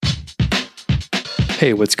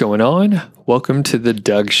Hey, what's going on? Welcome to The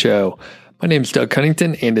Doug Show. My name's Doug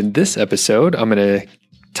Cunnington, and in this episode, I'm going to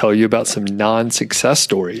tell you about some non-success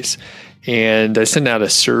stories. And I sent out a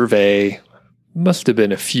survey, must have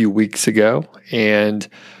been a few weeks ago, and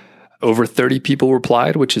over 30 people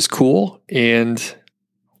replied, which is cool. And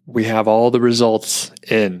we have all the results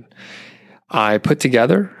in. I put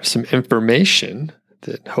together some information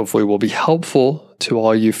that hopefully will be helpful to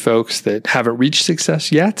all you folks that haven't reached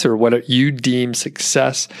success yet, or what you deem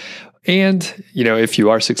success. And, if you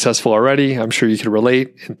are successful already, I'm sure you can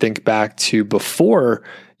relate and think back to before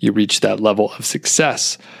you reach that level of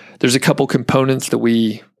success. There's a couple components that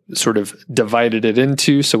we sort of divided it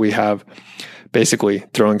into. So we have basically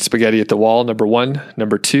throwing spaghetti at the wall, number one.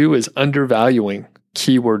 Number two is undervaluing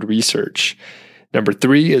keyword research. Number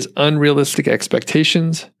three is unrealistic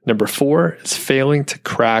expectations. Number four is failing to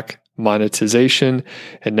crack monetization.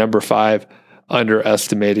 And number five,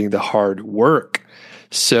 underestimating the hard work.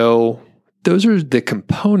 So those are the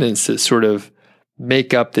components that sort of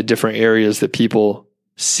make up the different areas that people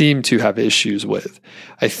seem to have issues with.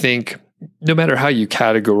 I think no matter how you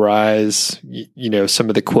categorize, some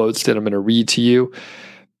of the quotes that I'm going to read to you,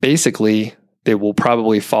 basically, they will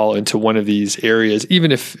probably fall into one of these areas,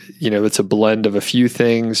 even if, it's a blend of a few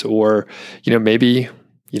things, or, maybe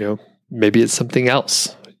it's something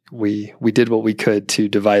else. We did what we could to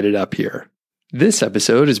divide it up here. This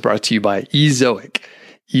episode is brought to you by Ezoic.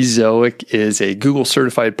 Ezoic is a Google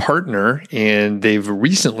certified partner, and they've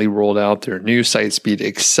recently rolled out their new Site Speed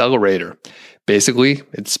Accelerator. Basically,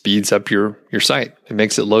 it speeds up your site. It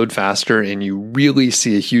makes it load faster, and you really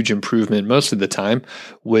see a huge improvement most of the time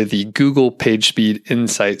with the Google PageSpeed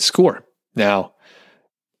Insight score. Now,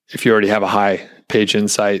 if you already have a high Page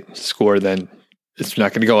Insight score, then it's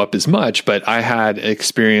not going to go up as much, but I had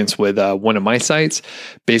experience with one of my sites.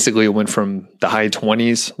 Basically, it went from the high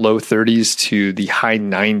 20s, low 30s to the high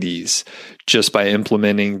 90s just by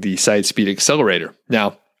implementing the Site Speed Accelerator.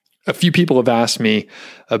 Now, a few people have asked me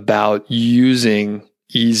about using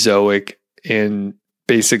Ezoic and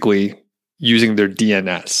basically using their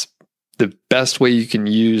DNS. The best way you can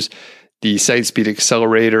use the Site Speed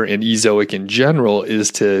Accelerator and Ezoic in general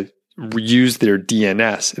is to use their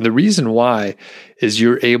DNS. And the reason why is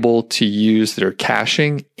you're able to use their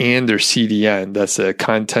caching and their CDN. That's a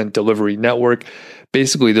content delivery network.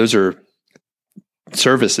 Basically, those are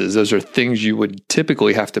services. Those are things you would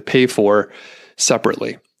typically have to pay for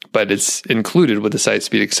separately, but it's included with the Site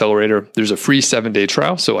Speed Accelerator. There's a free 7-day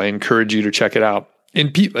trial, so I encourage you to check it out.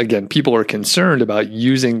 And people are concerned about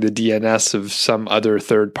using the DNS of some other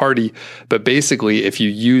third party, but basically, if you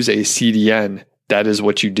use a CDN, that is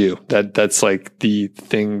what you do. That's like the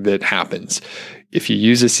thing that happens. If you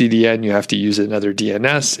use a CDN, you have to use another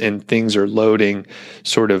DNS, and things are loading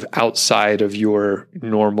sort of outside of your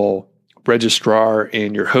normal registrar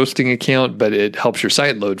and your hosting account, but it helps your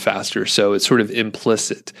site load faster. So it's sort of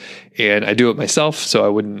implicit. And I do it myself, so I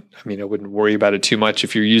wouldn't worry about it too much.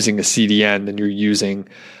 If you're using a CDN, then you're using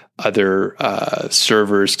other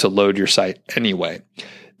servers to load your site anyway.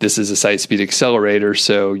 This is a Site Speed Accelerator,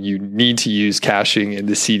 so you need to use caching in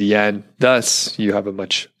the CDN. Thus, you have a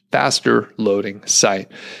much faster loading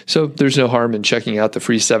site. So there's no harm in checking out the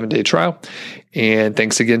free 7-day trial. And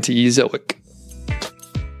thanks again to Ezoic.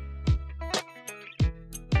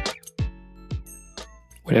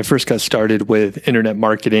 When I first got started with internet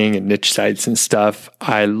marketing and niche sites and stuff,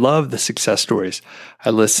 I love the success stories.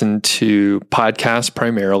 I listened to podcasts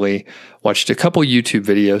primarily, watched a couple YouTube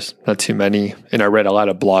videos, not too many, and I read a lot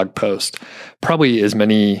of blog posts, probably as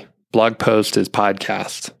many blog posts as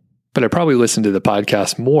podcasts. But I probably listened to the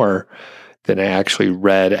podcast more than I actually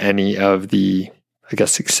read any of the,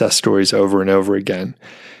 success stories over and over again.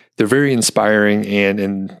 They're very inspiring, and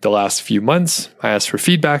in the last few months, I asked for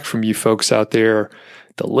feedback from you folks out there,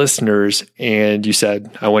 the listeners, and you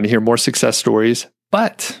said, I want to hear more success stories,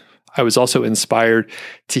 but I was also inspired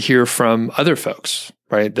to hear from other folks,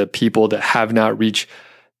 right? The people that have not reached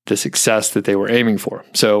the success that they were aiming for.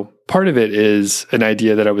 So part of it is an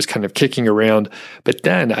idea that I was kind of kicking around, but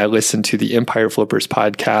then I listened to the Empire Flippers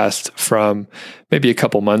podcast from maybe a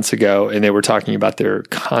couple months ago, and they were talking about their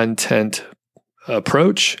content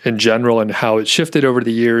approach in general and how it shifted over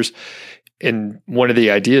the years. And one of the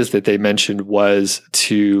ideas that they mentioned was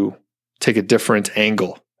to take a different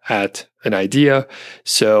angle at an idea.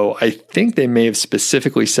 So I think they may have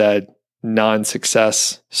specifically said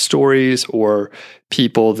non-success stories or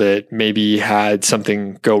people that maybe had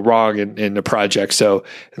something go wrong in a project. So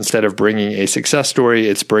instead of bringing a success story,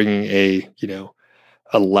 it's bringing a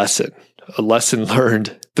lesson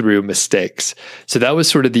learned through mistakes. So that was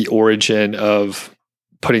sort of the origin of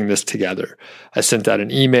putting this together. I sent out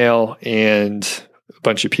an email, and a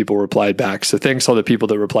bunch of people replied back. So thanks all the people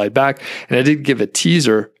that replied back. And I did give a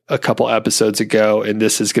teaser a couple episodes ago, and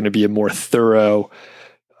this is going to be a more thorough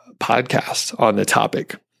podcast on the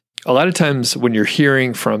topic. A lot of times when you're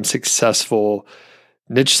hearing from successful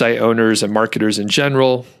niche site owners and marketers in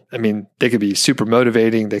general, I mean, they could be super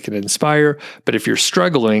motivating, they can inspire, but if you're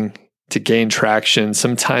struggling to gain traction,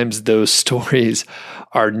 sometimes those stories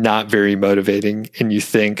are not very motivating and you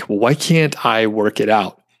think, well, why can't I work it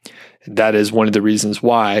out? And that is one of the reasons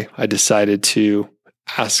why I decided to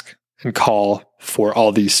ask and call for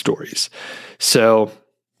all these stories. So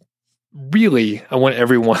really, I want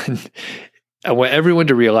everyone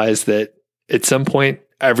to realize that at some point,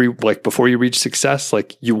 before you reach success,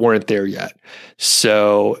 you weren't there yet.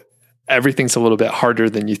 So everything's a little bit harder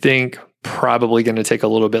than you think, probably going to take a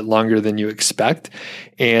little bit longer than you expect.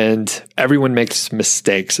 And everyone makes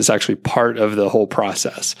mistakes. It's actually part of the whole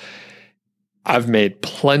process. I've made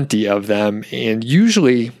plenty of them, and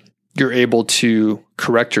usually you're able to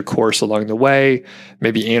correct your course along the way,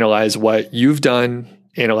 maybe analyze what you've done,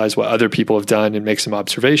 analyze what other people have done, and make some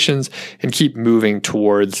observations and keep moving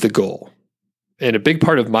towards the goal. And a big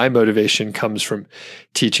part of my motivation comes from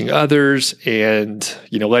teaching others and,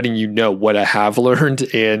 letting you know what I have learned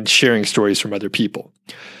and sharing stories from other people.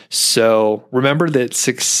 So remember that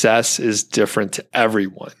success is different to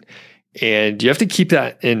everyone. And you have to keep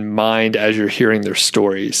that in mind as you're hearing their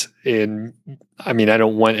stories. And I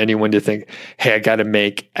don't want anyone to think, hey, I got to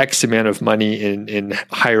make X amount of money and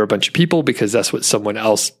hire a bunch of people because that's what someone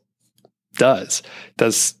else does.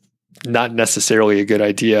 That's not necessarily a good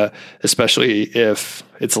idea, especially if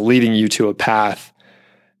it's leading you to a path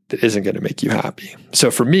that isn't going to make you happy.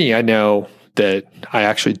 So for me, I know that I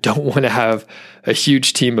actually don't want to have a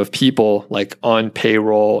huge team of people on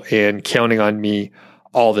payroll and counting on me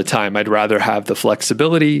all the time. I'd rather have the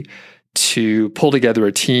flexibility to pull together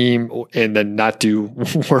a team and then not do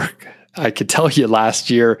work. I could tell you last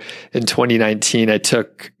year in 2019, I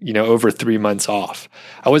took, over 3 months off.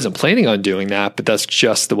 I wasn't planning on doing that, but that's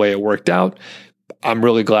just the way it worked out. I'm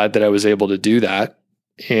really glad that I was able to do that.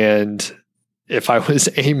 And if I was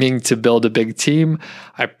aiming to build a big team,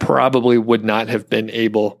 I probably would not have been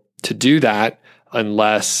able to do that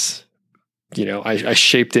unless, I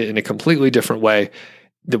shaped it in a completely different way,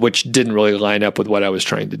 which didn't really line up with what I was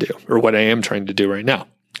trying to do or what I am trying to do right now.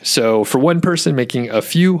 So for one person, making a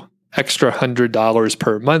few extra $100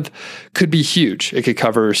 per month could be huge. It could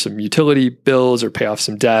cover some utility bills or pay off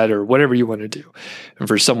some debt or whatever you want to do. And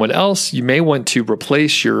for someone else, you may want to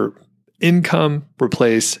replace your income,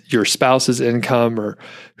 replace your spouse's income or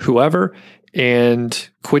whoever, and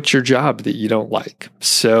quit your job that you don't like.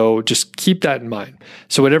 So just keep that in mind.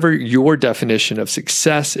 So whatever your definition of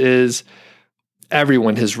success is,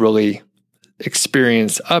 everyone has really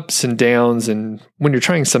experienced ups and downs. And when you're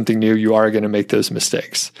trying something new, you are going to make those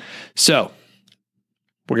mistakes. So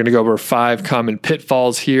we're going to go over 5 common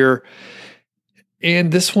pitfalls here.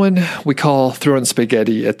 And this one we call throwing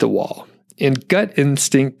spaghetti at the wall. And gut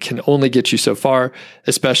instinct can only get you so far,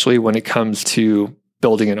 especially when it comes to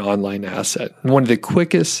building an online asset. One of the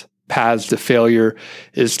quickest paths to failure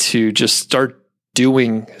is to just start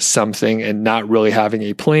doing something and not really having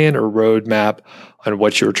a plan or roadmap on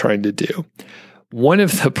what you're trying to do. One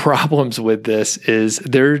of the problems with this is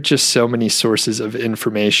there are just so many sources of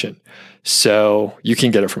information. So you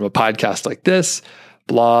can get it from a podcast like this,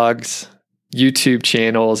 blogs, YouTube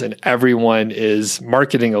channels, and everyone is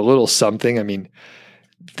marketing a little something.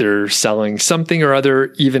 They're selling something or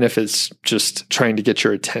other, even if it's just trying to get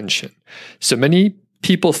your attention. So many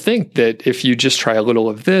people think that if you just try a little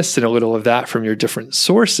of this and a little of that from your different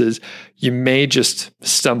sources, you may just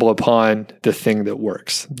stumble upon the thing that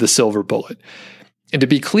works, the silver bullet. And to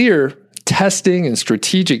be clear, testing and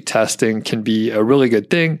strategic testing can be a really good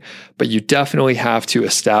thing, but you definitely have to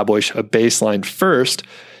establish a baseline first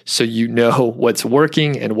so you know what's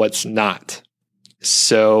working and what's not.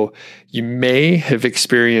 So you may have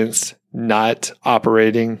experienced not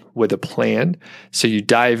operating with a plan. So you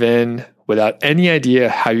dive in without any idea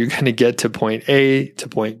how you're going to get to point A to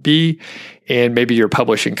point B. And maybe you're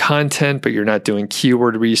publishing content, but you're not doing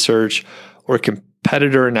keyword research or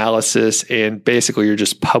competitor analysis. And basically, you're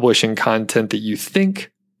just publishing content that you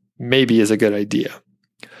think maybe is a good idea.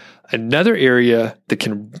 Another area that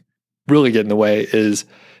can really get in the way is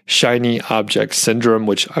shiny object syndrome,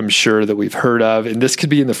 which I'm sure that we've heard of. And this could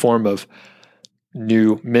be in the form of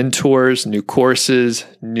new mentors, new courses,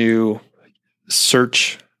 new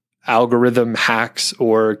search algorithm hacks,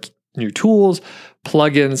 or new tools,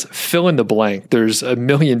 plugins, fill in the blank. There's a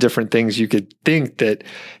million different things you could think that,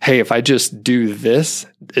 hey, if I just do this,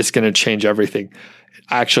 it's going to change everything.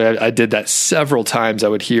 Actually, I did that several times. I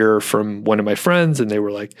would hear from one of my friends and they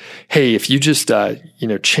were like, hey, if you just,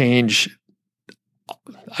 change,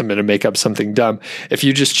 I'm going to make up something dumb. If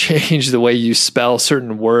you just change the way you spell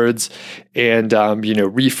certain words and,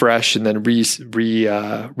 refresh and then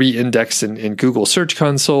re-index in Google Search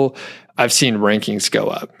Console, I've seen rankings go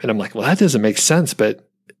up. And I'm like, well, that doesn't make sense, but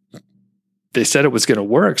they said it was going to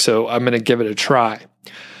work, so I'm going to give it a try.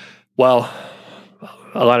 Well,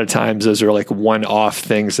 a lot of times those are like one-off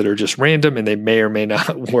things that are just random and they may or may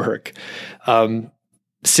not work.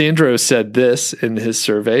 Sandro said this in his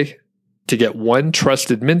survey: to get one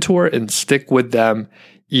trusted mentor and stick with them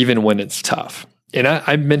even when it's tough. And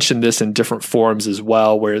I mentioned this in different forums as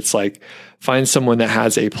well, where it's like, find someone that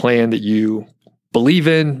has a plan that you believe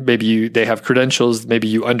in. Maybe they have credentials. Maybe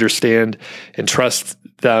you understand and trust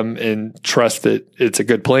them and trust that it's a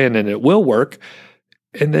good plan and it will work.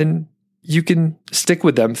 And then you can stick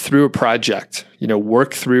with them through a project,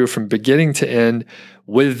 work through from beginning to end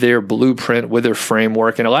with their blueprint, with their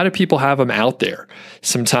framework. And a lot of people have them out there.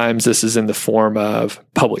 Sometimes this is in the form of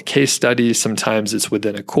public case studies. Sometimes it's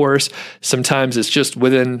within a course. Sometimes it's just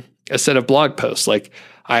within a set of blog posts. Like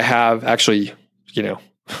I have actually, a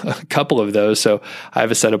couple of those. So I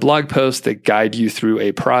have a set of blog posts that guide you through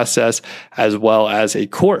a process, as well as a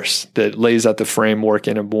course that lays out the framework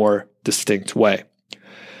in a more distinct way.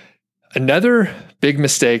 Another big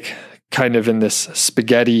mistake, kind of in this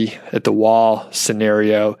spaghetti at the wall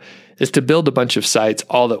scenario, is to build a bunch of sites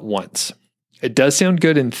all at once. It does sound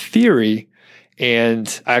good in theory,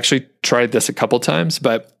 and I actually tried this a couple times,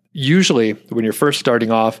 but usually when you're first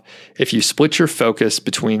starting off, if you split your focus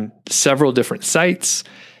between several different sites,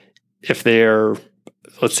 if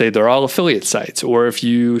let's say they're all affiliate sites, or if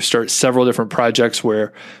you start several different projects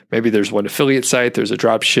where maybe there's one affiliate site, there's a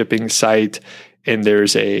drop shipping site, and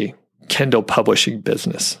there's a Kindle publishing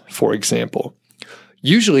business, for example.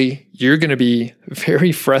 Usually you're going to be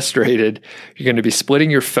very frustrated. You're going to be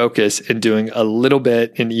splitting your focus and doing a little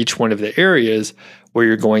bit in each one of the areas where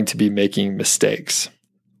you're going to be making mistakes.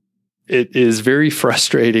 It is very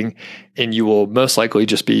frustrating, and you will most likely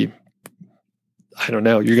just be, you're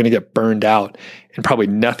going to get burned out and probably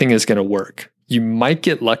nothing is going to work. You might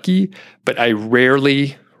get lucky, but I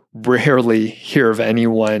rarely hear of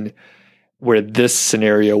anyone where this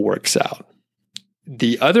scenario works out.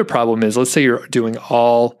 The other problem is, let's say you're doing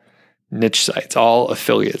all niche sites, all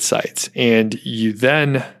affiliate sites, and you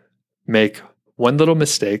then make one little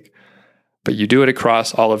mistake, but you do it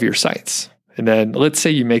across all of your sites. And then let's say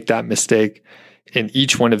you make that mistake in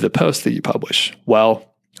each one of the posts that you publish.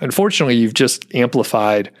 Well, unfortunately, you've just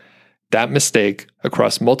amplified that mistake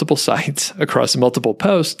across multiple sites, across multiple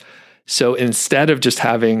posts. So instead of just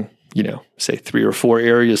having, say 3 or 4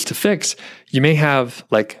 areas to fix, you may have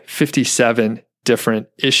like 57 different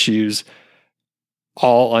issues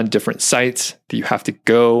all on different sites that you have to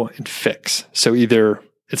go and fix. So either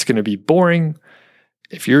it's going to be boring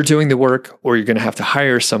if you're doing the work, or you're going to have to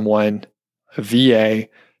hire someone, a VA,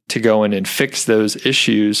 to go in and fix those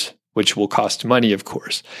issues, which will cost money, of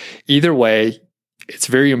course. Either way, it's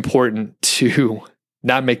very important to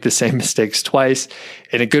not make the same mistakes twice.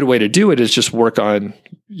 And a good way to do it is just work on,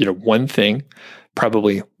 one thing,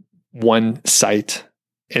 probably one site.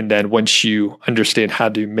 And then once you understand how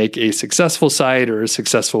to make a successful site or a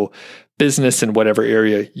successful business in whatever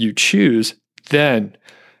area you choose, then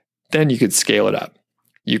you could scale it up.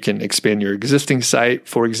 You can expand your existing site,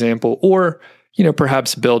 for example, or,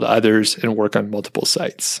 perhaps build others and work on multiple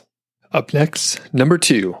sites. Up next, number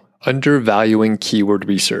 2, undervaluing keyword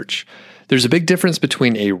research. There's a big difference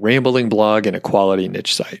between a rambling blog and a quality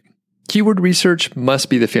niche site. Keyword research must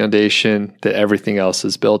be the foundation that everything else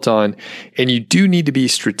is built on, and you do need to be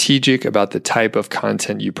strategic about the type of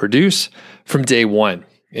content you produce from day one.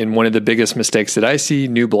 And one of the biggest mistakes that I see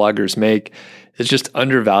new bloggers make is just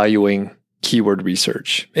undervaluing keyword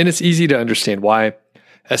research. And it's easy to understand why.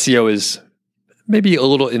 SEO is maybe a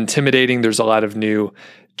little intimidating. There's a lot of new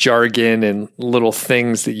jargon and little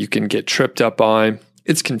things that you can get tripped up on.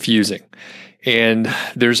 It's confusing. And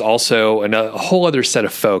there's also a whole other set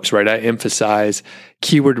of folks, right? I emphasize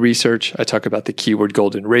keyword research. I talk about the keyword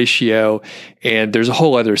golden ratio. And there's a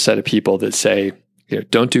whole other set of people that say,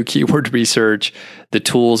 don't do keyword research. The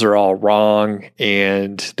tools are all wrong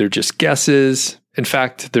and they're just guesses. In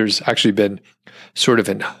fact, there's actually been sort of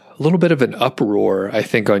a little bit of an uproar, I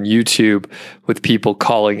think, on YouTube with people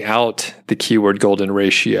calling out the keyword golden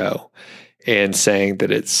ratio and saying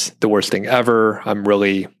that it's the worst thing ever. I'm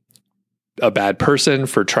really a bad person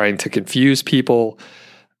for trying to confuse people.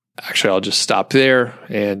 Actually, I'll just stop there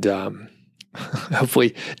and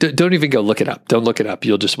Hopefully, don't even go look it up. Don't look it up.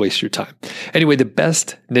 You'll just waste your time. Anyway, the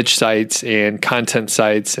best niche sites and content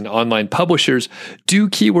sites and online publishers do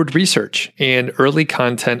keyword research, and early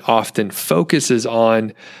content often focuses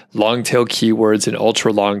on long tail keywords and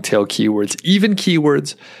ultra long tail keywords, even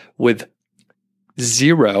keywords with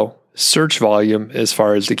zero search volume as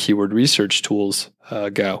far as the keyword research tools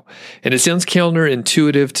go. And it sounds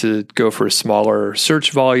counterintuitive to go for smaller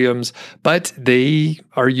search volumes, but they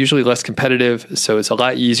are usually less competitive. So it's a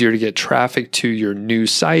lot easier to get traffic to your new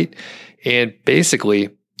site and basically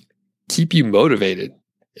keep you motivated.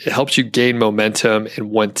 It helps you gain momentum and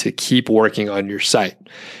want to keep working on your site.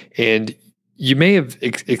 And you may have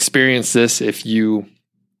experienced this if you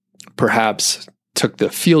perhaps took the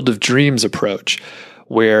field of dreams approach,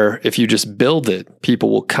 where if you just build it, people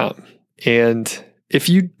will come. And if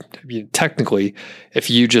technically, if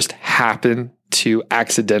you just happen to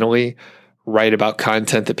accidentally write about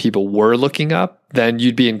content that people were looking up, then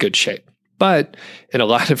you'd be in good shape. But in a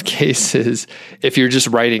lot of cases, if you're just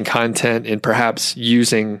writing content and perhaps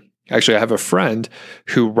actually, I have a friend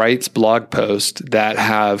who writes blog posts that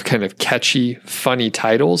have kind of catchy, funny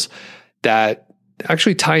titles that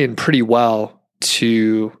actually tie in pretty well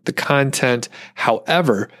to the content.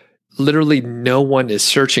 However, literally no one is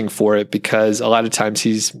searching for it because a lot of times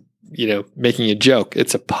he's, making a joke.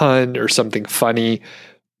 It's a pun or something funny.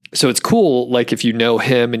 So it's cool, like if you know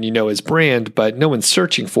him and you know his brand, but no one's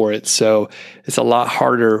searching for it. So it's a lot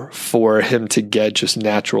harder for him to get just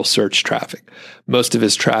natural search traffic. Most of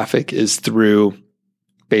his traffic is through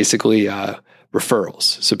basically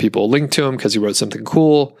referrals. So people link to him because he wrote something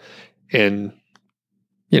cool and,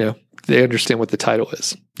 they understand what the title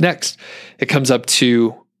is. Next, it comes up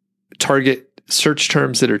to target search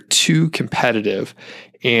terms that are too competitive.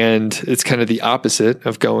 And it's kind of the opposite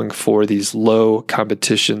of going for these low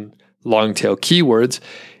competition, long tail keywords.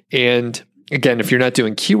 And again, if you're not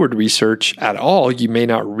doing keyword research at all, you may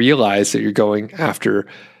not realize that you're going after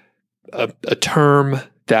a term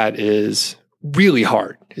that is really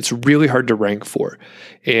hard. It's really hard to rank for.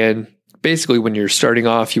 And basically, when you're starting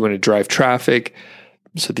off, you want to drive traffic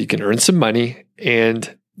so that you can earn some money,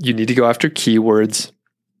 and you need to go after keywords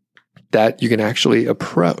that you can actually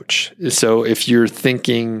approach. So if you're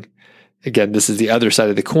thinking, again, this is the other side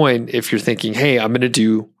of the coin, if you're thinking, hey, I'm going to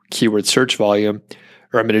do keyword search volume,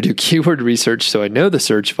 or I'm going to do keyword research so I know the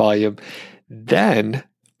search volume, then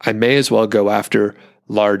I may as well go after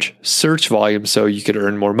large search volume so you could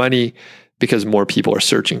earn more money because more people are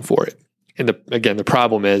searching for it. And the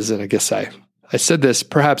problem is, and I guess I said this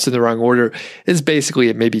perhaps in the wrong order, is basically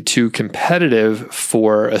it may be too competitive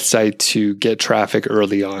for a site to get traffic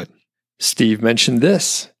early on. Steve mentioned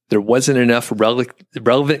this. There wasn't enough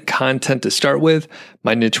relevant content to start with.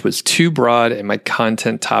 My niche was too broad and my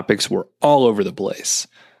content topics were all over the place.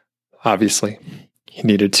 Obviously, he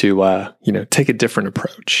needed to take a different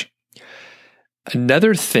approach.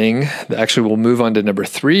 Another thing that actually we'll move on to number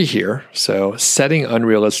 3 here. So setting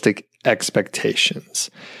unrealistic expectations.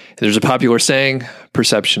 There's a popular saying,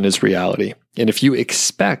 perception is reality. And if you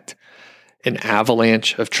expect an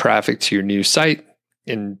avalanche of traffic to your new site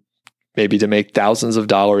and maybe to make thousands of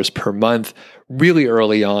dollars per month really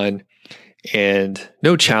early on and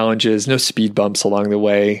no challenges, no speed bumps along the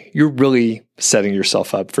way, you're really setting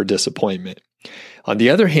yourself up for disappointment. On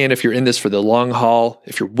the other hand, if you're in this for the long haul,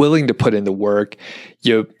 if you're willing to put in the work,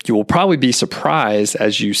 you will probably be surprised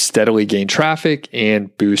as you steadily gain traffic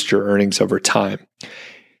and boost your earnings over time.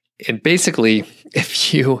 And basically,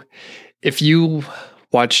 if you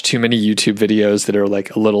watch too many YouTube videos that are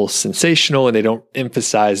like a little sensational and they don't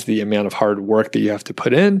emphasize the amount of hard work that you have to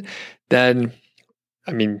put in, then,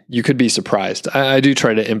 you could be surprised. I do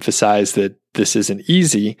try to emphasize that this isn't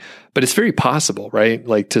easy, but it's very possible, right?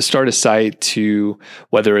 Like to start a site, to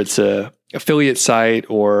whether it's a affiliate site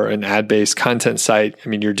or an ad-based content site,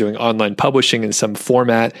 you're doing online publishing in some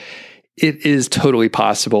format, it is totally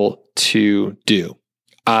possible to do.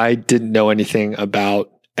 I didn't know anything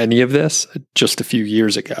about any of this just a few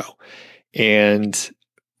years ago. And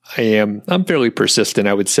I'm fairly persistent,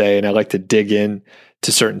 I would say, and I like to dig in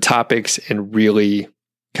to certain topics and really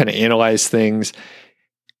kind of analyze things.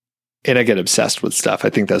 And I get obsessed with stuff. I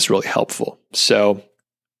think that's really helpful. So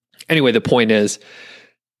anyway, the point is,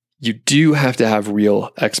 you do have to have real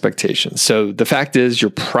expectations. So the fact is,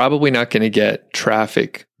 you're probably not going to get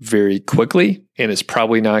traffic very quickly, and it's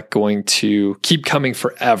probably not going to keep coming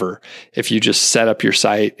forever if you just set up your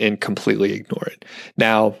site and completely ignore it.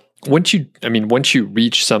 Now, once you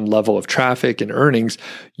reach some level of traffic and earnings,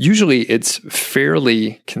 usually it's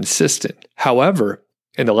fairly consistent. However,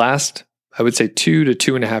 in the last, I would say 2 to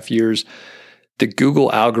 2.5 years, the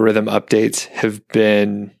Google algorithm updates have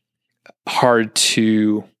been hard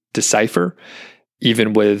to decipher,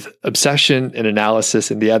 even with obsession and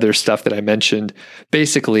analysis and the other stuff that I mentioned.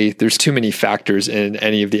 Basically, there's too many factors in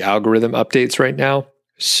any of the algorithm updates right now.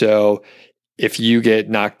 So if you get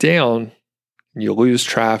knocked down, and you lose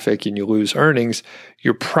traffic and you lose earnings,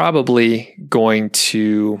 you're probably going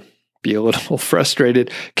to be a little frustrated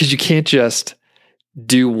because you can't just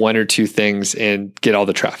do one or two things and get all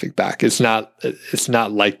the traffic back. It's not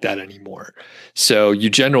like that anymore. So you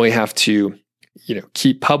generally have to,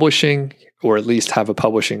 keep publishing, or at least have a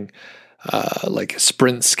publishing like a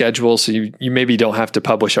sprint schedule. So you maybe don't have to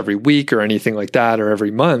publish every week or anything like that, or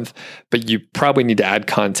every month, but you probably need to add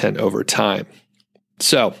content over time.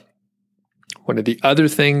 So one of the other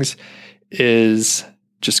things is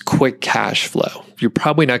just quick cash flow. You're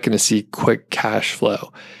probably not going to see quick cash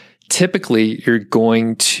flow. Typically, you're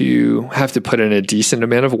going to have to put in a decent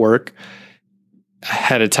amount of work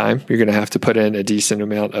ahead of time. You're going to have to put in a decent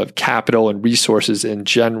amount of capital and resources in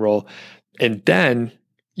general, and then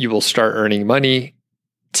you will start earning money.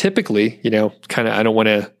 Typically, I don't want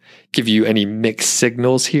to give you any mixed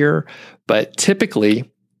signals here, but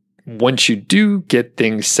typically, once you do get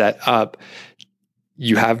things set up,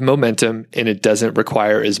 you have momentum and it doesn't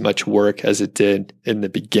require as much work as it did in the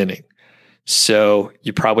beginning. So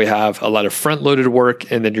you probably have a lot of front-loaded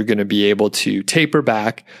work, and then you're going to be able to taper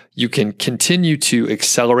back. You can continue to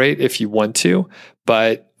accelerate if you want to,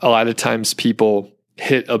 but a lot of times people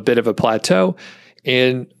hit a bit of a plateau,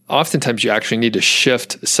 and oftentimes you actually need to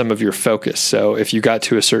shift some of your focus. So if you got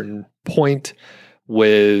to a certain point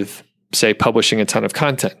with, say, publishing a ton of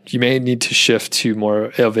content, you may need to shift to more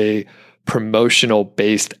of a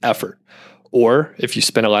promotional-based effort. Or if you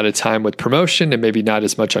spend a lot of time with promotion and maybe not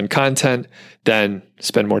as much on content, then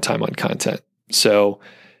spend more time on content. So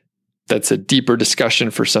that's a deeper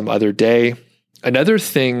discussion for some other day. Another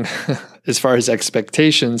thing, as far as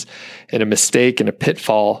expectations and a mistake and a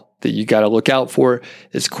pitfall that you got to look out for,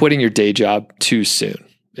 is quitting your day job too soon.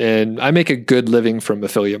 And I make a good living from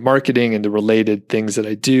affiliate marketing and the related things that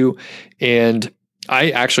I do. And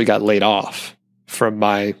I actually got laid off from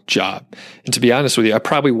my job. And to be honest with you, I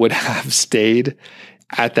probably would have stayed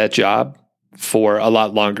at that job for a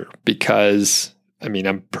lot longer because,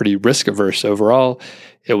 I'm pretty risk averse overall.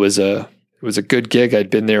 It was a good gig. I'd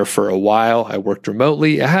been there for a while. I worked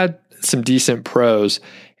remotely. I had some decent pros,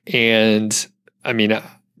 and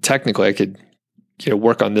technically I could,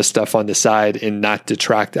 work on this stuff on the side and not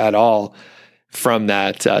detract at all from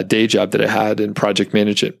that day job that I had in project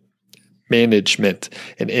management.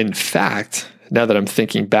 And in fact, now that I'm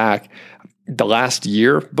thinking back, the last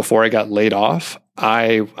year before I got laid off,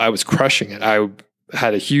 I was crushing it. I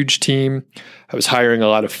had a huge team. I was hiring a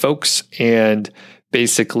lot of folks, and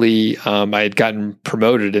basically I had gotten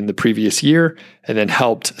promoted in the previous year and then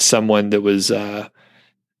helped someone that was,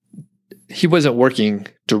 he wasn't working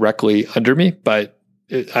directly under me, but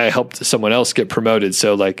I helped someone else get promoted.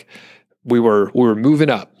 So we were moving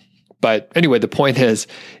up. But anyway, the point is,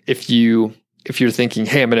 if you're thinking,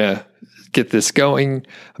 hey, I'm going to get this going,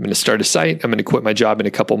 I'm going to start a site, I'm going to quit my job in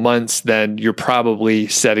a couple months, then you're probably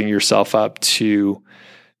setting yourself up to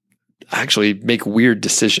actually make weird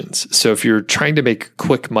decisions. So if you're trying to make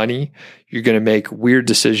quick money, you're going to make weird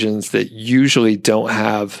decisions that usually don't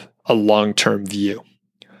have a long-term view.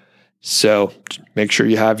 So make sure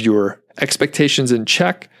you have your expectations in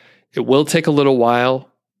check. It will take a little while.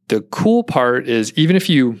 The cool part is, even if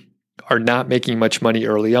you are not making much money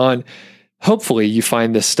early on, hopefully you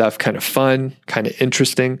find this stuff kind of fun, kind of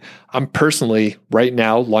interesting. I'm personally right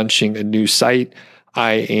now launching a new site.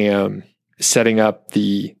 I am setting up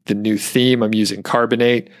the new theme. I'm using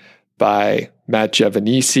Carbonate by Matt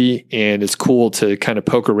Giovanisi, and it's cool to kind of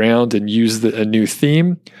poke around and use a new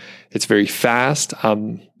theme. It's very fast.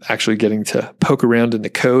 I'm actually getting to poke around in the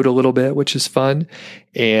code a little bit, which is fun.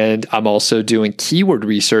 And I'm also doing keyword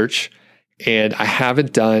research, and I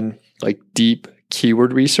haven't done deep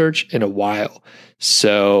keyword research in a while.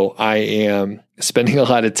 So I am spending a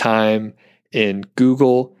lot of time in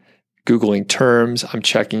Googling terms. I'm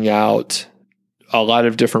checking out a lot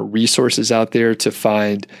of different resources out there to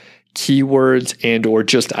find keywords and or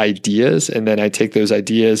just ideas. And then I take those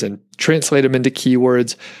ideas and translate them into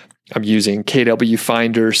keywords. I'm using KW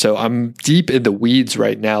Finder. So I'm deep in the weeds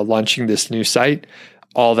right now, launching this new site.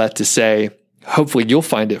 All that to say, hopefully you'll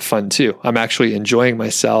find it fun too. I'm actually enjoying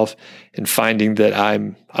myself and finding that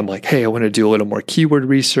I'm like, hey, I want to do a little more keyword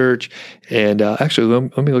research. And actually,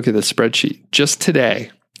 let me look at the spreadsheet. Just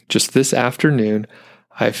today, just this afternoon,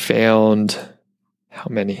 I found how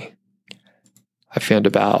many? I found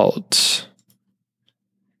about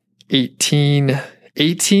 18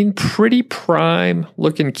 18 pretty prime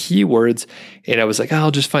looking keywords. And I was like,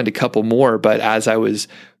 I'll just find a couple more. But as I was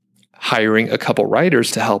hiring a couple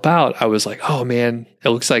writers to help out, I was like, oh man, it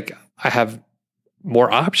looks like I have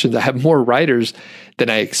more options. I have more writers than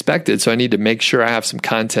I expected. So I need to make sure I have some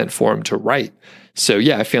content for them to write. So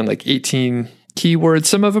yeah, I found like 18 keywords.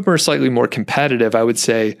 Some of them are slightly more competitive. I would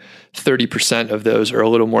say 30% of those are a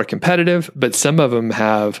little more competitive, but some of them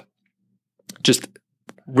have just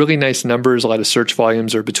really nice numbers. A lot of search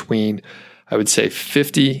volumes are between, I would say,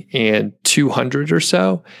 50 and 200 or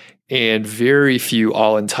so, and very few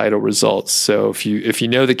all-in title results. So if you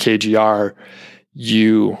know the KGR,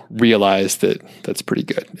 you realize that that's pretty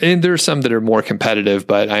good. And there are some that are more competitive,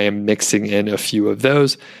 but I am mixing in a few of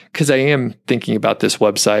those because I am thinking about this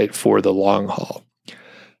website for the long haul.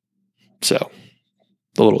 So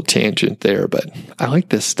a little tangent there, but I like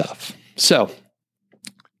this stuff. So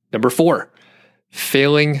number 4,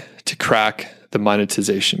 failing to crack the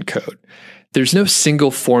monetization code. There's no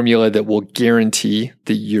single formula that will guarantee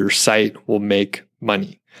that your site will make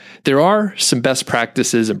money. There are some best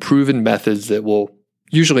practices and proven methods that will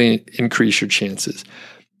usually increase your chances.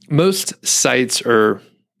 Most sites are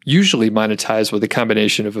usually monetized with a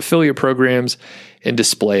combination of affiliate programs and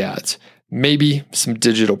display ads, maybe some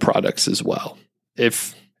digital products as well.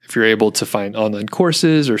 If you're able to find online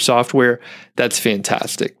courses or software, that's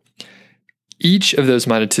fantastic. Each of those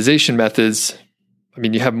monetization methods,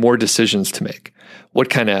 you have more decisions to make. What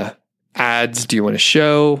kind of ads do you want to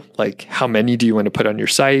show? Like, how many do you want to put on your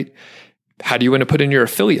site? How do you want to put in your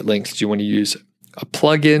affiliate links? Do you want to use a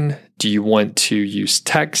plugin? Do you want to use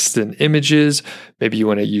text and images? Maybe you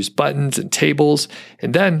want to use buttons and tables.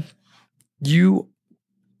 And then you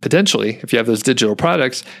potentially, if you have those digital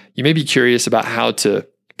products, you may be curious about how to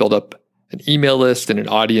build up an email list and an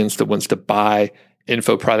audience that wants to buy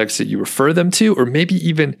info products that you refer them to, or maybe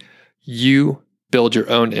even you build your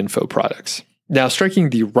own info products. Now, striking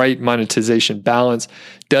the right monetization balance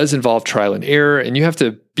does involve trial and error, and you have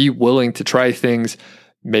to be willing to try things,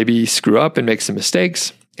 maybe screw up and make some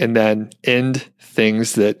mistakes, and then end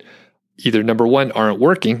things that either, number one, aren't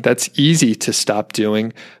working. That's easy to stop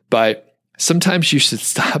doing, but sometimes you should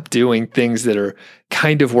stop doing things that are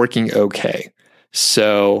kind of working okay.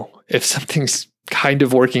 So if something's kind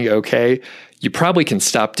of working okay, you probably can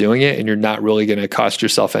stop doing it and you're not really going to cost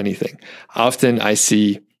yourself anything. Often I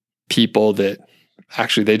see people that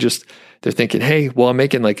actually they're thinking, hey, well, I'm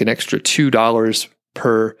making like an extra $2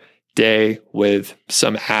 per day with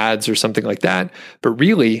some ads or something like that. But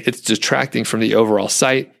really it's distracting from the overall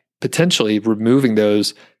site, potentially removing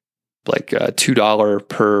those like $2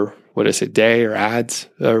 per, day or ads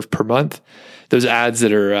or per month. Those ads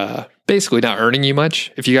that are basically not earning you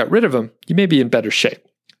much. If you got rid of them, you may be in better shape.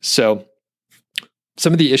 So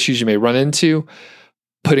some of the issues you may run into,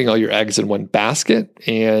 putting all your eggs in one basket.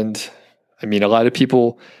 And a lot of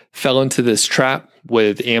people fell into this trap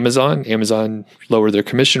with Amazon. Amazon lowered their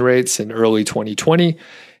commission rates in early 2020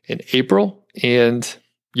 in April, and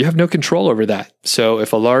you have no control over that. So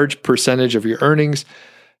if a large percentage of your earnings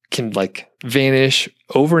can vanish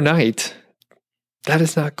overnight, that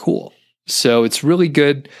is not cool. So it's really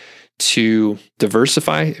good to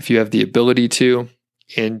diversify if you have the ability to,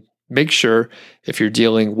 and make sure if you're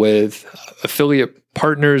dealing with affiliate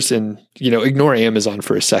partners and, ignore Amazon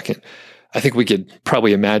for a second. I think we could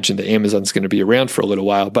probably imagine that Amazon's going to be around for a little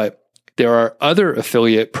while, but there are other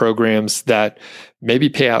affiliate programs that maybe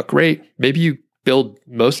pay out great. Maybe you build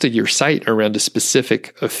most of your site around a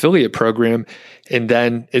specific affiliate program and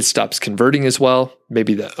then it stops converting as well.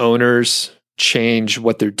 Maybe the owners change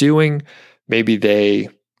what they're doing. Maybe they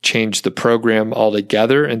change the program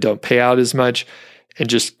altogether and don't pay out as much and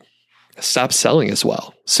just stop selling as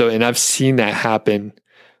well. So, and I've seen that happen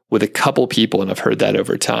with a couple people and I've heard that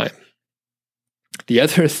over time. The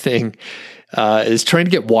other thing is trying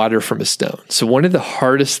to get water from a stone. So one of the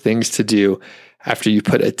hardest things to do after you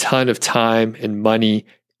put a ton of time and money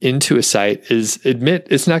into a site is admit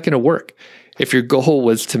it's not going to work. If your goal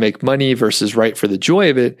was to make money versus write for the joy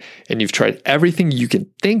of it, and you've tried everything you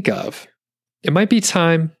can think of, it might be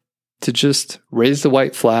time to just raise the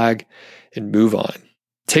white flag and move on.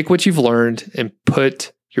 Take what you've learned and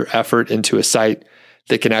put your effort into a site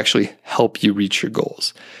that can actually help you reach your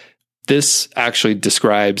goals. This actually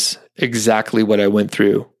describes exactly what I went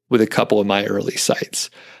through with a couple of my early sites.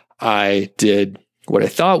 I did what I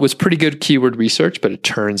thought was pretty good keyword research, but it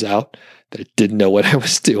turns out that I didn't know what I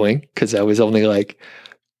was doing because I was only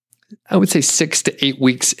I would say 6 to 8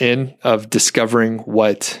 weeks in of discovering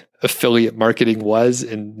what affiliate marketing was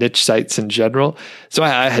and niche sites in general. So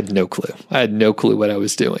I had no clue. I had no clue what I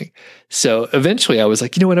was doing. So eventually I was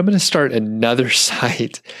like, you know what? I'm going to start another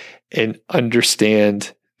site and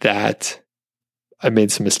understand that I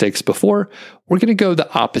made some mistakes before. We're going to go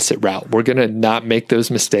the opposite route. We're going to not make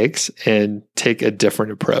those mistakes and take a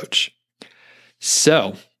different approach.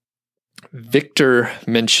 So, Victor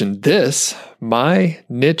mentioned this. My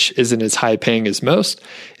niche isn't as high paying as most,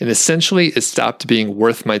 and essentially it stopped being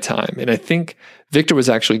worth my time. And I think Victor was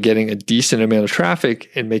actually getting a decent amount of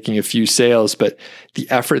traffic and making a few sales, but the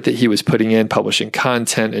effort that he was putting in, publishing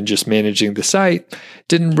content and just managing the site,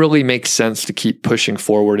 didn't really make sense to keep pushing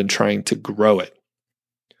forward and trying to grow it.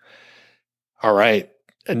 All right.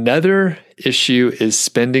 Another issue is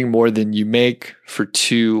spending more than you make for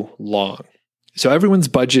too long. So everyone's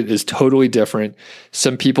budget is totally different.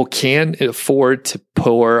 Some people can afford to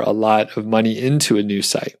pour a lot of money into a new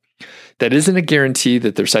site. That isn't a guarantee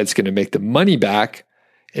that their site's going to make the money back.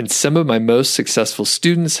 And some of my most successful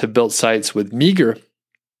students have built sites with meager,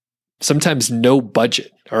 sometimes no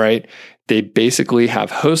budget. All right. They basically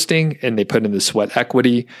have hosting and they put in the sweat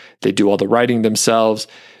equity. They do all the writing themselves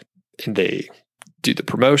and they do the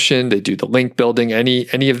promotion. They do the link building,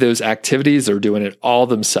 any of those activities. They're doing it all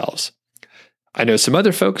themselves. I know some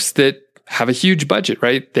other folks that have a huge budget,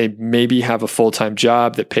 right? They maybe have a full-time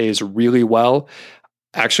job that pays really well.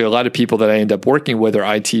 Actually, a lot of people that I end up working with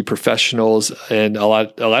are IT professionals, and a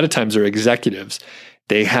lot of times they're executives.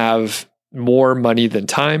 They have more money than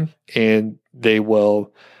time, and they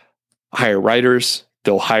will hire writers.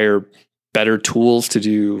 They'll hire better tools to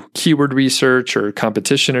do keyword research or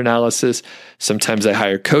competition analysis. Sometimes they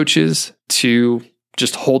hire coaches to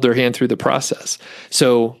just hold their hand through the process.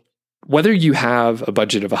 So whether you have a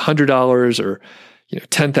budget of $100 or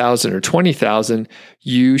 $10,000 or $20,000,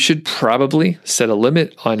 you should probably set a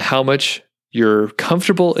limit on how much you're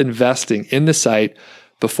comfortable investing in the site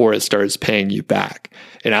before it starts paying you back.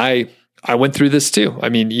 And I went through this too. I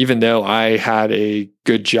mean, even though I had a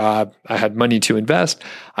good job, I had money to invest,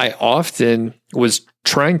 I often was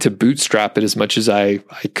trying to bootstrap it as much as I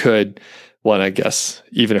could. Well, and I guess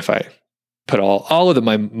even if I put all of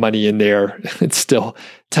my money in there, it's still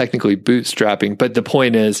technically bootstrapping. But the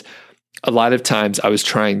point is, a lot of times I was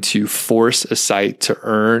trying to force a site to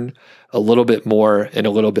earn a little bit more and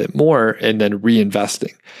a little bit more and then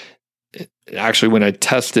reinvesting. Actually, when I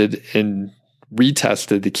tested and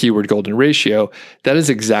retested the keyword golden ratio, that is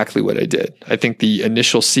exactly what I did. I think the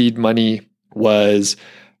initial seed money was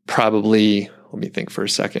probably, let me think for a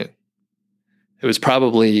second. It was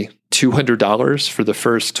probably $200 for the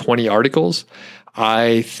first 20 articles.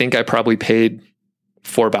 I think I probably paid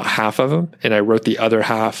for about half of them, and I wrote the other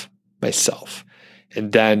half myself.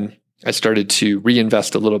 And then I started to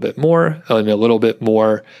reinvest a little bit more and a little bit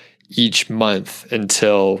more each month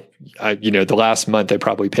until the last month I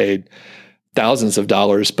probably paid thousands of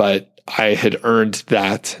dollars, but I had earned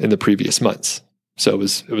that in the previous months. So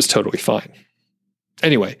it was totally fine.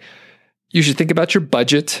 Anyway, you should think about your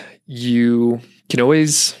budget. You can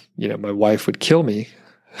always, my wife would kill me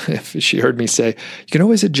if she heard me say, you can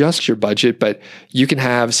always adjust your budget, but you can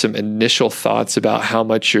have some initial thoughts about how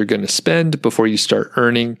much you're going to spend before you start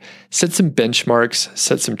earning. Set some benchmarks,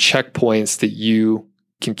 set some checkpoints that you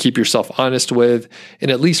can keep yourself honest with, and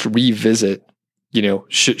at least revisit.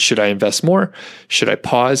 Should I invest more? Should I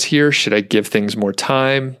pause here? Should I give things more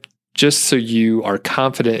time? Just so you are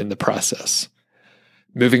confident in the process.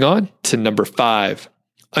 Moving on to number 5,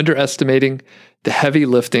 underestimating the heavy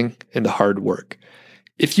lifting and the hard work.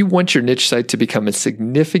 If you want your niche site to become a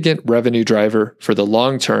significant revenue driver for the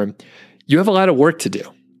long term, you have a lot of work to do.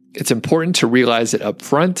 It's important to realize it up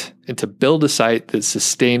front and to build a site that's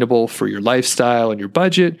sustainable for your lifestyle and your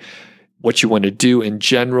budget, what you want to do in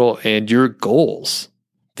general, and your goals.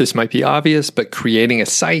 This might be obvious, but creating a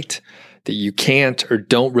site that you can't or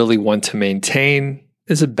don't really want to maintain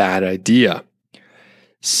is a bad idea.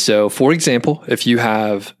 So, for example, if you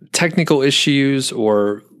have technical issues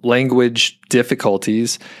or language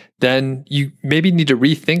difficulties, then you maybe need to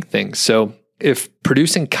rethink things. So, if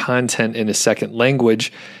producing content in a second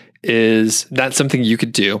language is not something you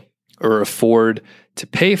could do or afford to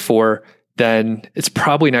pay for, then it's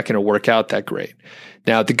probably not going to work out that great.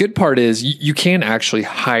 Now, the good part is you can actually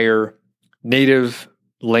hire native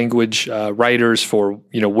language writers for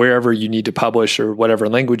wherever you need to publish or whatever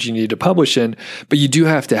language you need to publish in, but you do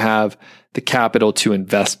have to have the capital to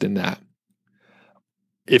invest in that.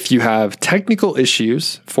 If you have technical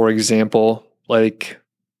issues, for example, I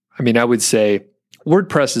would say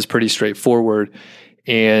WordPress is pretty straightforward,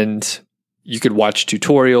 and you could watch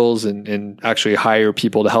tutorials and actually hire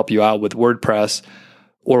people to help you out with WordPress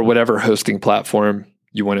or whatever hosting platform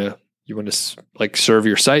you want to serve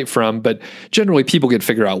your site from. But generally, people can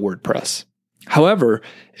figure out WordPress. However,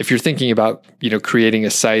 if you're thinking about, creating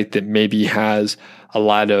a site that maybe has a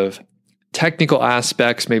lot of technical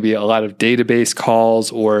aspects, maybe a lot of database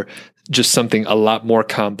calls, or just something a lot more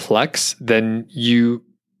complex, then you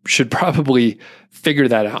should probably figure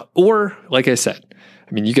that out. Or, like I said,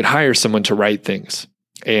 you could hire someone to write things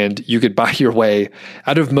and you could buy your way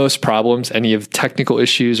out of most problems, any of technical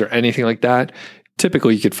issues or anything like that.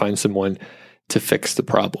 Typically, you could find someone to fix the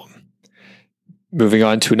problem. Moving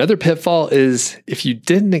on to another pitfall is if you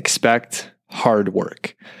didn't expect hard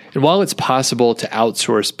work. And while it's possible to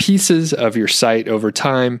outsource pieces of your site over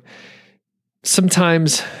time,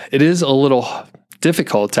 sometimes it is a little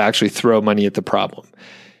difficult to actually throw money at the problem.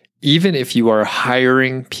 Even if you are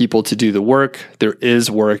hiring people to do the work, there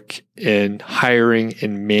is work in hiring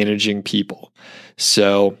and managing people.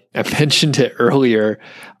 So I mentioned it earlier.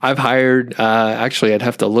 I've hired, actually, I'd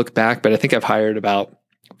have to look back, but I think I've hired about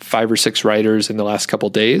 5 or 6 writers in the last couple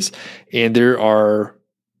of days. And there are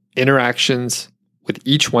interactions with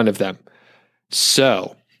each one of them.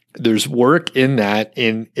 So there's work in that,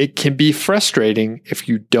 and it can be frustrating if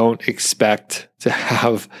you don't expect to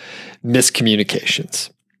have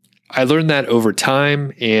miscommunications. I learned that over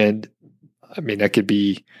time, and I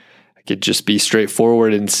could just be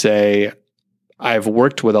straightforward and say I've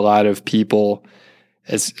worked with a lot of people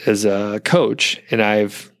as a coach, and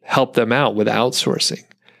I've helped them out with outsourcing.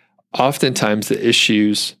 Oftentimes, the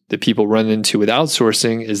issues that people run into with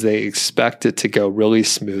outsourcing is they expect it to go really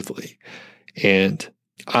smoothly, and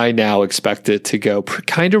I now expect it to go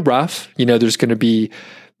kind of rough.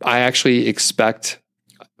 I actually expect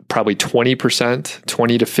probably 20% to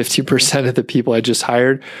 50% of the people I just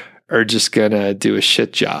hired are just going to do a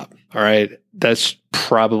shit job. All right. That's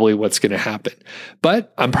probably what's going to happen.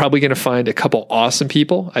 But I'm probably going to find a couple awesome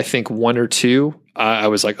people. I think 1 or 2, I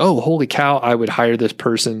was like, oh, holy cow, I would hire this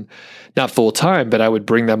person, not full time, but I would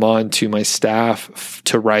bring them on to my staff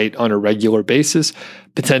to write on a regular basis,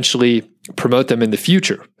 potentially promote them in the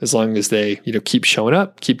future, as long as they, keep showing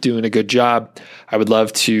up, keep doing a good job. I would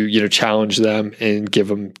love to, challenge them and give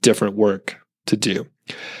them different work to do.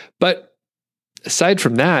 But aside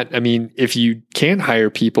from that, if you can't hire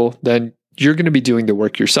people, then you're going to be doing the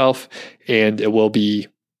work yourself, and it will be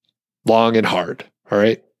long and hard. All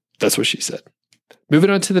right. That's what she said. Moving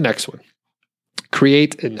on to the next one.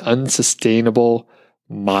 Create an unsustainable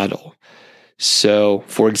model. So,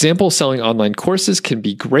 for example, selling online courses can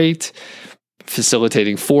be great.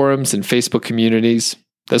 Facilitating forums and Facebook communities,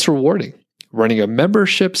 that's rewarding. Running a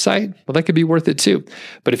membership site, well, that could be worth it too.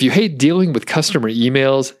 But if you hate dealing with customer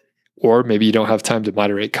emails, or maybe you don't have time to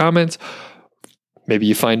moderate comments, maybe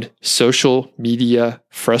you find social media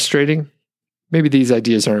frustrating, maybe these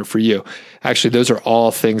ideas aren't for you. Actually, those are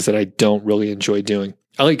all things that I don't really enjoy doing.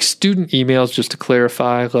 I like student emails, just to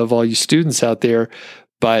clarify. I love all you students out there,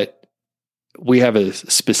 but we have a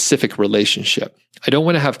specific relationship. I don't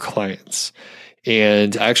want to have clients,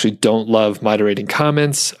 and I actually don't love moderating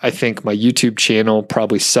comments. I think my YouTube channel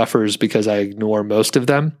probably suffers because I ignore most of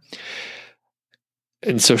them.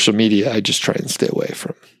 And social media, I just try and stay away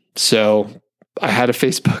from. So I had a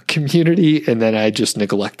Facebook community, and then I just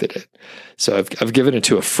neglected it. So I've given it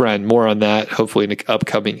to a friend. More on that, hopefully in an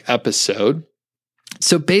upcoming episode.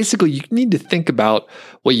 So basically, you need to think about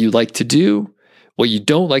what you like to do, what you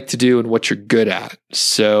don't like to do, and what you're good at.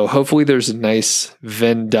 So hopefully there's a nice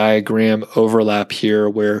Venn diagram overlap here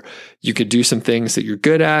where you could do some things that you're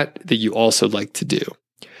good at that you also like to do.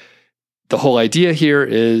 The whole idea here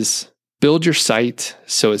is build your site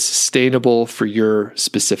so it's sustainable for your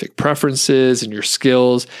specific preferences and your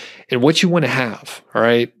skills and what you want to have, all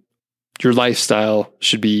right? Your lifestyle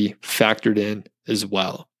should be factored in as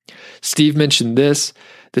well. Steve mentioned this.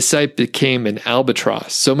 The site became an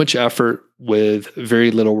albatross, so much effort with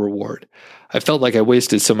very little reward. I felt like I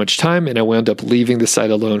wasted so much time, and I wound up leaving the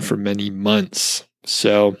site alone for many months.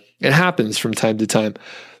 So it happens from time to time.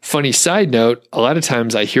 Funny side note, a lot of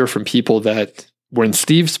times I hear from people that were in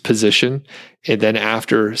Steve's position, and then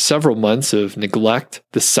after several months of neglect,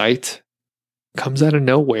 the site comes out of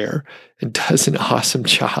nowhere and does an awesome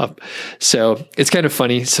job. So it's kind of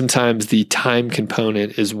funny. Sometimes the time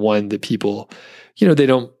component is one that people, they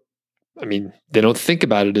don't think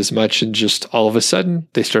about it as much, and just all of a sudden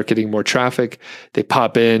they start getting more traffic. They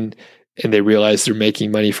pop in and they realize they're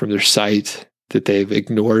making money from their site that they've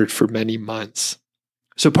ignored for many months.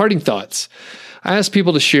 So parting thoughts. I asked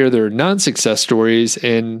people to share their non-success stories,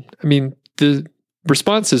 and the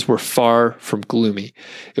responses were far from gloomy.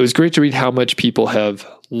 It was great to read how much people have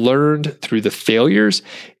learned through the failures,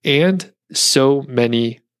 and so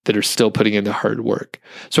many that are still putting in the hard work.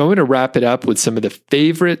 So I'm going to wrap it up with some of the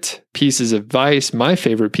favorite pieces of advice, my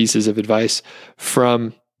favorite pieces of advice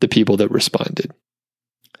from the people that responded.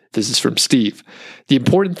 This is from Steve. The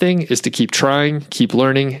important thing is to keep trying, keep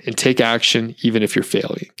learning, and take action even if you're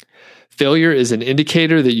failing. Failure is an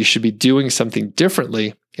indicator that you should be doing something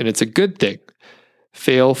differently, and it's a good thing.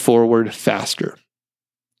 Fail forward faster.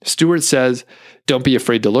 Stuart says, don't be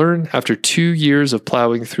afraid to learn. After 2 years of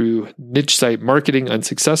plowing through niche site marketing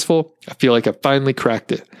unsuccessful, I feel like I finally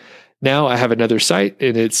cracked it. Now I have another site,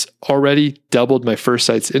 and it's already doubled my first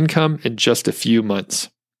site's income in just a few months.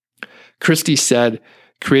 Christy said,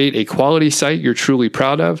 create a quality site you're truly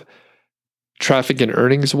proud of. Traffic and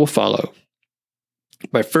earnings will follow.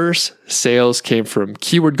 My first sales came from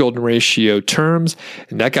keyword golden ratio terms,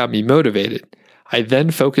 and that got me motivated. I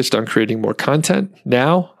then focused on creating more content.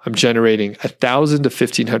 Now I'm generating 1,000 to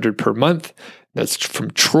 1,500 per month. That's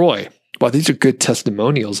from Troy. Wow, these are good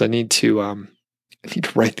testimonials. I need to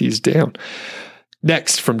write these down.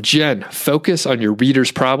 Next, from Jen, focus on your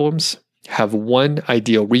readers' problems. Have one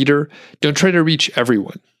ideal reader. Don't try to reach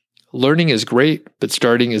everyone. Learning is great, but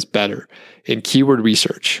starting is better. In keyword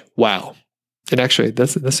research, wow. And actually,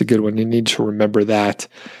 that's a good one. You need to remember that.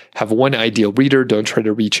 Have one ideal reader. Don't try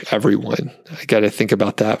to reach everyone. I got to think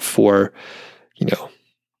about that for,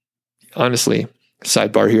 honestly,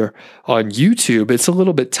 sidebar here. On YouTube, it's a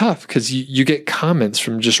little bit tough because you get comments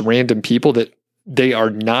from just random people that they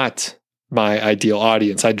are not my ideal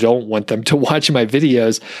audience. I don't want them to watch my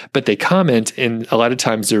videos, but they comment, and a lot of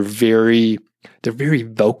times they're very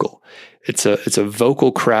vocal. It's a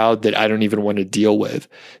vocal crowd that I don't even want to deal with.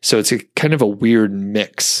 So it's a kind of a weird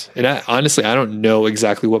mix. And I don't know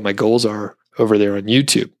exactly what my goals are over there on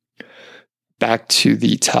YouTube. Back to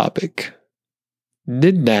the topic.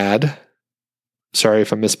 Nidnad, sorry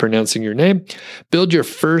if I'm mispronouncing your name, build your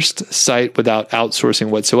first site without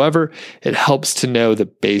outsourcing whatsoever. It helps to know the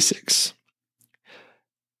basics.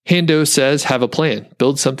 Hando says, have a plan.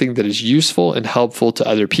 Build something that is useful and helpful to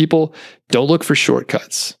other people. Don't look for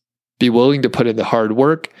shortcuts. Be willing to put in the hard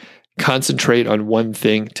work. Concentrate on one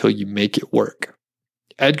thing till you make it work.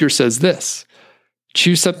 Edgar says this,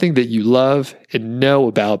 choose something that you love and know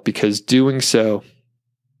about, because doing so,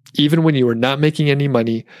 even when you are not making any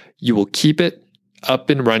money, you will keep it up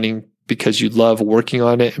and running because you love working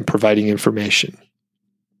on it and providing information.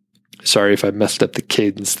 Sorry if I messed up the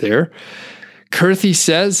cadence there. Kurthy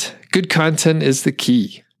says, good content is the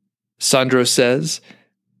key. Sandro says,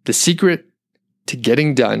 the secret to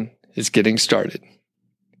getting done is getting started.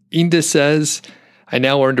 Inda says, I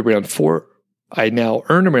now earn around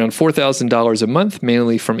 $4,000 a month,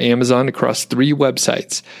 mainly from Amazon across 3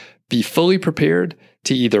 websites. Be fully prepared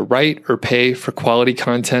to either write or pay for quality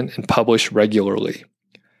content and publish regularly.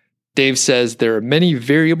 Dave says there are many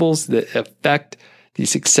variables that affect the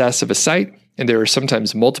success of a site, and there are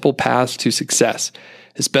sometimes multiple paths to success.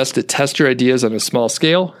 It's best to test your ideas on a small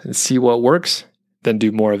scale and see what works, then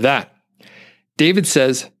do more of that. David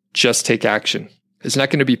says, just take action. It's not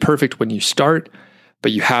going to be perfect when you start,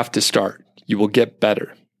 but you have to start. You will get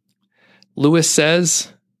better. Lewis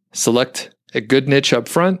says, select a good niche up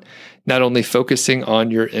front, not only focusing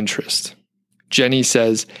on your interest. Jenny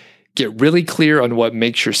says, get really clear on what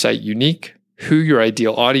makes your site unique, who your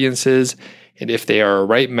ideal audience is, and if they are a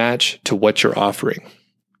right match to what you're offering.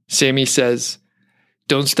 Sammy says,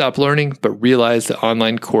 don't stop learning, but realize that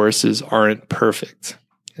online courses aren't perfect.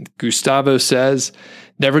 And Gustavo says,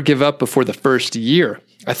 never give up before the first year.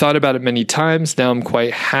 I thought about it many times. Now I'm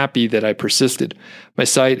quite happy that I persisted. My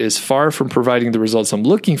site is far from providing the results I'm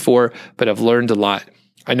looking for, but I've learned a lot.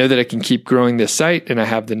 I know that I can keep growing this site, and I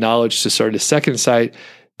have the knowledge to start a second site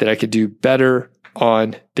that I could do better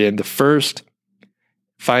on than the first.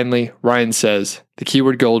 Finally, Ryan says, the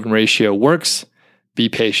keyword golden ratio works. Be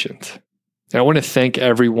patient. And I want to thank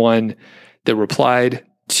everyone that replied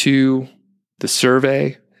to the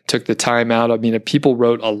survey, took the time out. I mean, people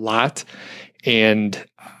wrote a lot, and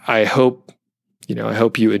I hope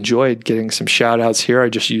you enjoyed getting some shout outs here. I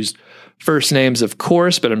just used first names, of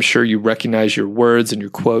course, but I'm sure you recognize your words and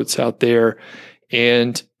your quotes out there.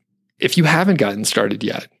 And if you haven't gotten started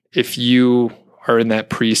yet, if you are in that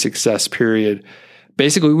pre-success period,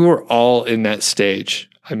 basically we were all in that stage.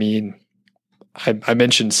 I mean, I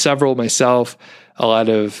mentioned several myself, a lot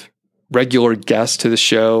of regular guests to the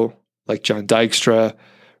show, like John Dykstra,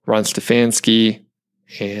 Ron Stefanski,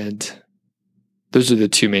 and those are the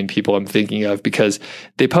 2 main people I'm thinking of because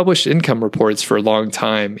they published income reports for a long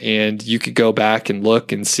time, and you could go back and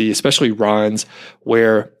look and see, especially Ron's,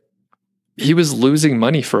 where he was losing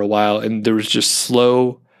money for a while, and there was just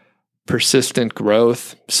slow, persistent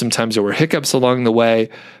growth. Sometimes there were hiccups along the way,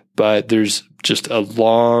 but there's just a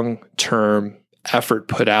long-term effort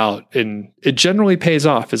put out, and it generally pays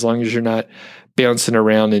off as long as you're not bouncing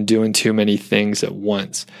around and doing too many things at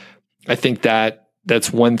once. I think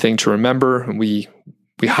that's one thing to remember. We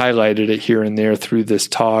highlighted it here and there through this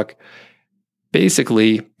talk.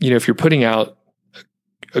 Basically, if you're putting out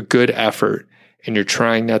a good effort and you're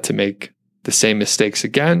trying not to make the same mistakes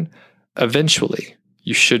again, eventually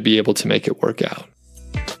you should be able to make it work out.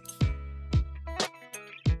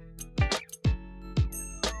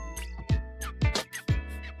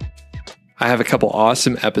 I have a couple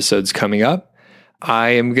awesome episodes coming up. I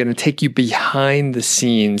am going to take you behind the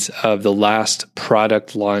scenes of the last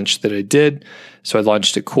product launch that I did. So I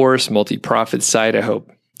launched a course, multi-profit site. I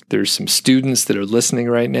hope there's some students that are listening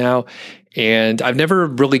right now. And I've never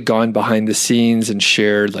really gone behind the scenes and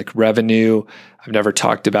shared like revenue. I've never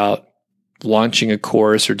talked about launching a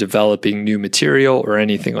course or developing new material or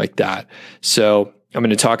anything like that. So I'm going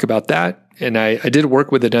to talk about that. And I did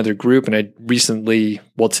work with another group, and I recently,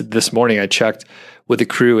 this morning, I checked with the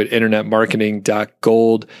crew at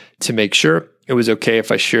internetmarketing.gold to make sure it was okay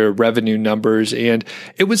if I share revenue numbers. And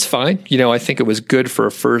it was fine. I think it was good for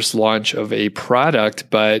a first launch of a product,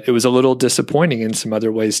 but it was a little disappointing in some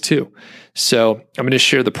other ways too. So I'm going to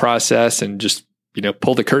share the process and just,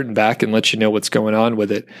 pull the curtain back and let you know what's going on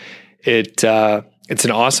with it. It's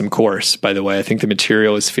an awesome course, by the way. I think the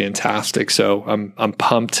material is fantastic. So I'm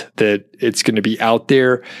pumped that it's going to be out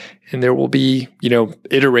there, and there will be,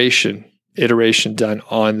 iteration done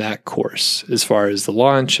on that course as far as the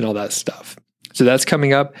launch and all that stuff. So that's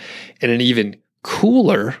coming up. And an even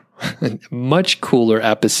cooler, much cooler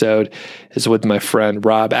episode is with my friend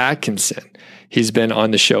Rob Atkinson. He's been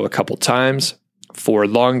on the show a couple times. For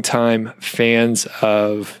longtime fans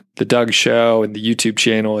of the Doug Show and the YouTube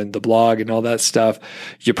channel and the blog and all that stuff,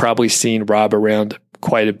 you've probably seen Rob around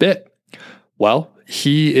quite a bit. Well,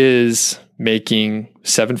 he is making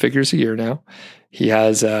 7 figures a year now. He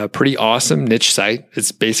has a pretty awesome niche site.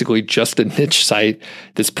 It's basically just a niche site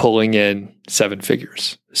that's pulling in 7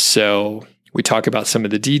 figures. So we talk about some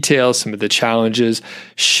of the details, some of the challenges,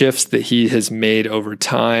 shifts that he has made over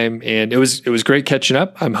time. And it was great catching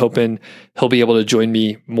up. I'm hoping he'll be able to join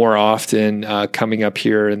me more often coming up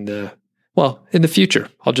here in the future.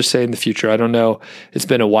 I'll just say in the future. I don't know. It's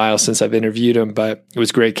been a while since I've interviewed him, but it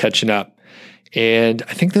was great catching up. And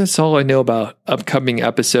I think that's all I know about upcoming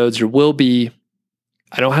episodes. There will be,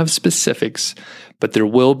 I don't have specifics, but there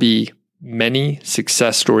will be many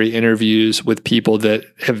success story interviews with people that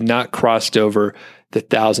have not crossed over the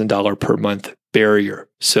 $1,000 per month barrier.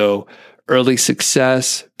 So early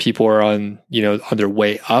success, people are on their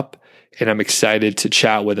way up, and I'm excited to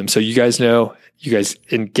chat with them. So you guys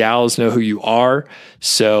and gals know who you are.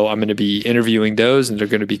 So I'm going to be interviewing those, and they're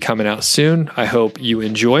going to be coming out soon. I hope you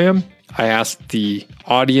enjoy them. I asked the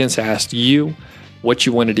audience, I asked you what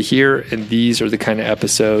you wanted to hear, and these are the kind of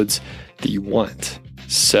episodes that you want.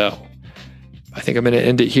 So I think I'm going to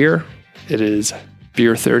end it here. It is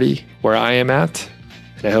Beer 30 where I am at,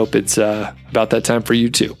 and I hope it's about that time for you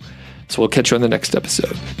too. So we'll catch you on the next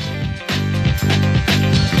episode.